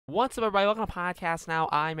What's up, everybody? Welcome to Podcast Now.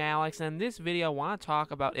 I'm Alex, and in this video, I want to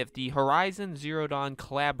talk about if the Horizon Zero Dawn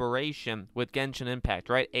collaboration with Genshin Impact,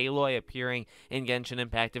 right? Aloy appearing in Genshin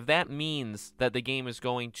Impact, if that means that the game is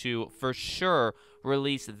going to, for sure,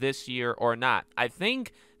 release this year or not. I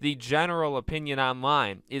think the general opinion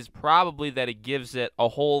online is probably that it gives it a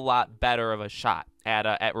whole lot better of a shot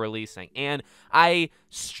at releasing, and I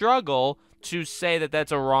struggle to say that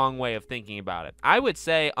that's a wrong way of thinking about it. I would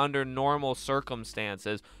say under normal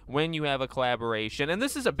circumstances, when you have a collaboration, and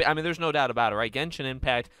this is I mean, there's no doubt about it, right? Genshin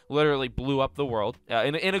Impact literally blew up the world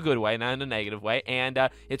in a good way, not in a negative way, and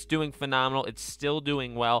it's doing phenomenal. It's still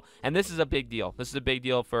doing well, and this is a big deal. This is a big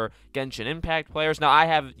deal for Genshin Impact players. Now, I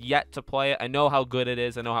have yet to play it. I know how good it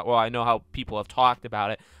is. I know how people have talked about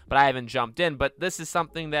it, but I haven't jumped in. But this is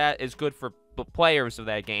something that is good for players of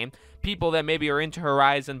that game, people that maybe are into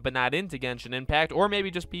Horizon but not into Genshin Impact, or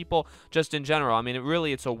maybe just people just in general. I mean,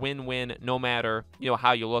 it's a win-win no matter,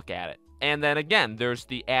 how you look at it. And then again, there's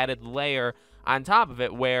the added layer on top of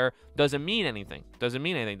it where doesn't mean anything. Doesn't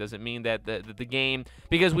mean that the game,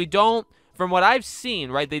 because we don't, from what I've seen,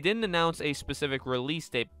 right, they didn't announce a specific release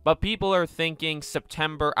date, but people are thinking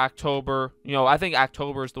September, October. I think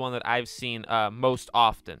October is the one that I've seen most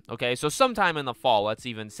often. Okay, so sometime in the fall, let's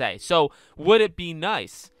even say. So would it be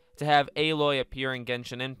nice to have Aloy appear in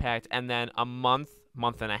Genshin Impact and then a month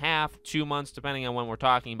and a half, 2 months, depending on when we're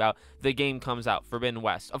talking about, the game comes out, Forbidden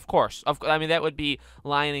West? Of course. I mean, that would be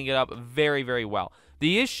lining it up very, very well.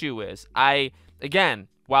 The issue is,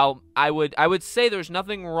 while I would say there's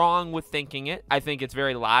nothing wrong with thinking it. I think it's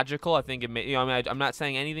very logical. I think it may, I'm not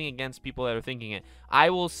saying anything against people that are thinking it.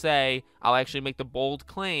 I will say, I'll actually make the bold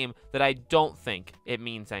claim that I don't think it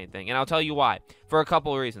means anything, and I'll tell you why. For a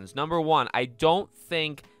couple of reasons. Number one, I don't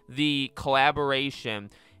think the collaboration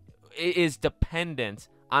is dependent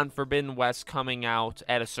on Forbidden West coming out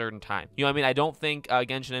at a certain time. I don't think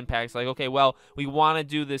Genshin Impact's like, okay, well, we want to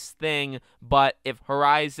do this thing, but if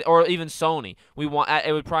Horizon, or even Sony,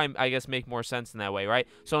 it would probably, I guess, make more sense in that way, right?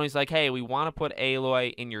 Sony's like, hey, we want to put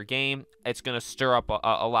Aloy in your game. It's going to stir up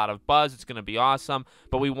a lot of buzz. It's going to be awesome,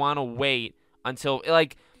 but we want to wait until,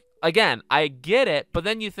 again, I get it, but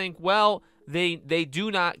then you think, well, they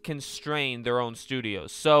do not constrain their own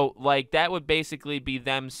studios. So, that would basically be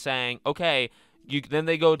them saying, okay, then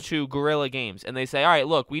they go to Guerrilla Games and they say, all right,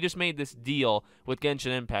 look, we just made this deal with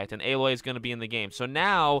Genshin Impact and Aloy is going to be in the game. So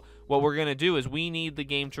now what we're going to do is we need the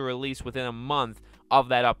game to release within a month of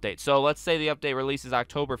that update. So let's say the update releases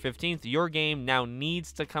October 15th. Your game now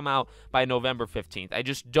needs to come out by November 15th.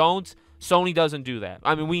 Sony doesn't do that.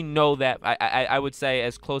 I mean, we know that. I would say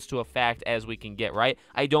as close to a fact as we can get, right?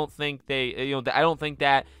 I don't think I don't think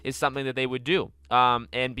that is something that they would do.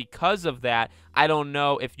 And because of that, I don't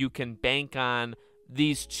know if you can bank on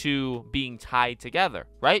these two being tied together,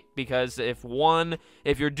 right? Because if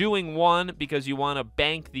you're doing one because you want to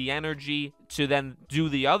bank the energy to then do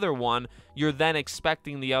the other one, you're then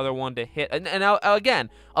expecting the other one to hit. And again,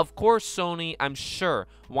 of course, Sony, I'm sure,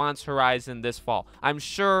 wants Horizon this fall. I'm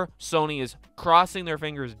sure Sony is crossing their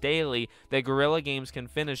fingers daily that Guerrilla Games can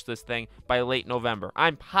finish this thing by late November.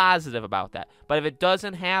 I'm positive about that. But if it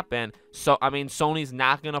doesn't happen, Sony's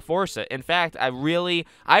not going to force it. In fact, I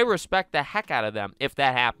respect the heck out of them if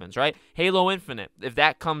that happens, right? Halo Infinite, if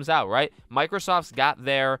that comes out, right? Microsoft's got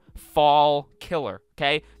their fall killer.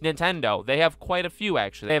 Okay, Nintendo, they have quite a few,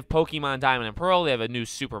 actually. They have Pokemon Diamond and Pearl. They have a new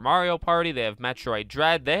Super Mario Party. They have Metroid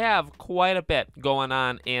Dread. They have quite a bit going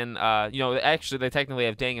on in, actually, they technically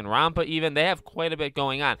have Danganronpa even. They have quite a bit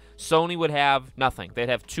going on. Sony would have nothing. They'd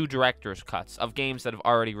have 2 director's cuts of games that have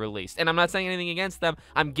already released. And I'm not saying anything against them.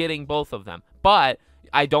 I'm getting both of them. But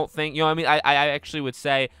I don't think, I actually would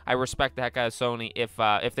say I respect the heck out of Sony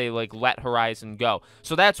if they let Horizon go.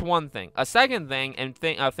 So that's one thing. A second thing, and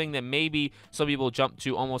a thing that maybe some people jump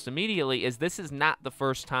to almost immediately, is this is not the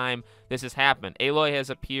first time this has happened. Aloy has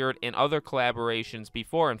appeared in other collaborations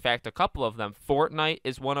before. In fact, a couple of them. Fortnite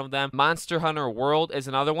is one of them. Monster Hunter World is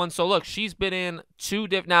another one. So look, she's been in 2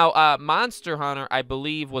 different. Now, Monster Hunter, I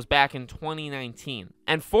believe, was back in 2019.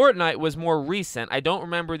 And Fortnite was more recent. I don't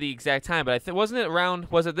remember the exact time, but wasn't it around,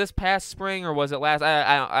 was it this past spring or was it last?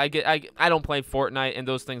 I don't play Fortnite, and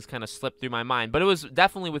those things kind of slip through my mind. But it was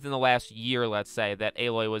definitely within the last year, let's say, that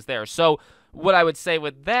Aloy was there. So what I would say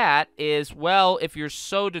with that is, well, if you're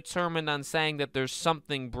so determined on saying that there's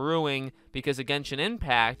something brewing because of Genshin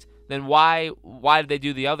Impact, then why did they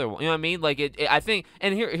do the other one? You know what I mean? I think,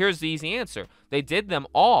 and here's the easy answer. They did them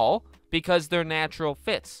all because they're natural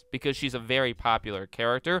fits, because she's a very popular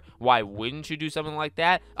character. Why wouldn't you do something like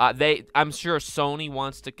that? I'm sure Sony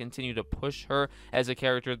wants to continue to push her as a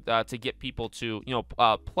character to get people to,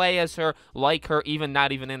 play as her, like her, even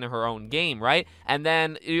not even in her own game, right? And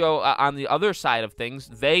then, on the other side of things,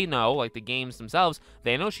 they know, like the games themselves,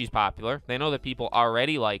 they know she's popular. They know that people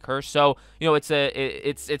already like her. So,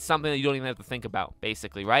 it's something that you don't even have to think about,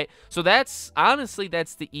 basically, right? So that's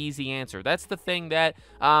the easy answer. That's the thing that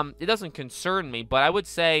it doesn't concern me, but I would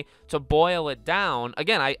say, to boil it down,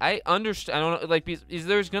 again, I understand. I don't know, like,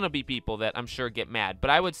 there's gonna be people that I'm sure get mad, but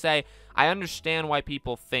I would say I understand why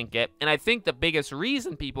people think it, and I think the biggest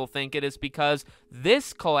reason people think it is because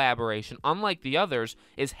this collaboration, unlike the others,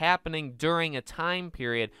 is happening during a time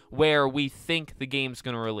period where we think the game's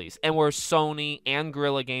going to release, and where Sony and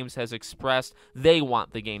Guerrilla Games has expressed they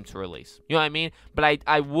want the game to release. You know what I mean? But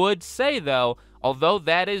I would say, though, although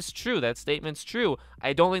that is true, that statement's true,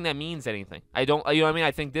 I don't think that means anything. I don't, you know what I mean? I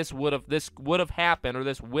think this would have happened, or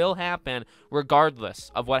this will happen,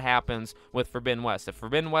 regardless of what happens with Forbidden West. If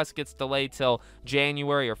Forbidden West gets delayed till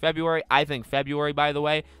January or February, I think February, by the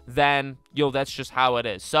way, then, that's just how it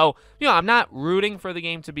is. So, I'm not rooting for the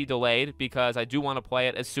game to be delayed, because I do want to play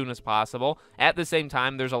it as soon as possible. At the same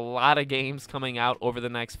time, there's a lot of games coming out over the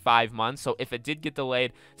next 5 months, so if it did get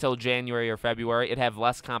delayed till January or February, it'd have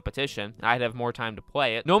less competition. I'd have more time to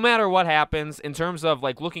play it. No matter what happens, in terms of,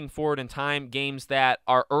 like, looking forward in time, games that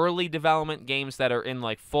are early development, games that are in,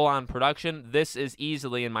 like, full-on production, this is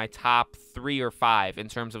easily in my top 3 or 5 in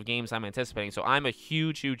terms of games I'm anticipating. So I'm a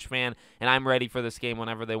huge fan, and I'm ready for this game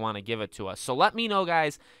whenever they want to give it to us. So let me know,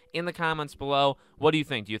 guys, in the comments below, what do you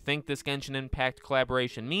think? Do you think this Genshin Impact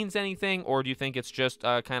collaboration means anything, or do you think it's just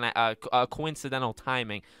kind of a coincidental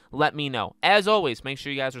timing? Let me know. As always, make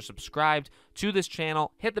sure you guys are subscribed to this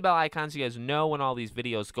channel. Hit the bell icon so you guys know when all these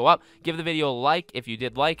videos go up. Give the video a like if you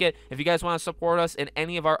did like it. If you guys want to support us in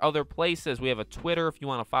any of our other places, we have a Twitter if you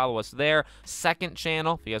want to follow us there. Second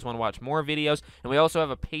channel if you guys want to watch more videos. And we also have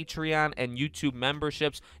a Patreon and YouTube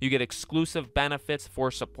memberships. You get exclusive benefits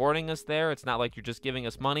for supporting us there. It's not like you're just giving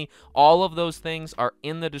us money. All of those things are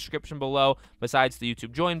in the description below, besides the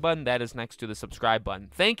YouTube join button that is next to the subscribe button.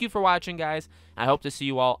 Thank you for watching, guys. I hope to see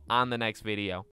you all on the next video.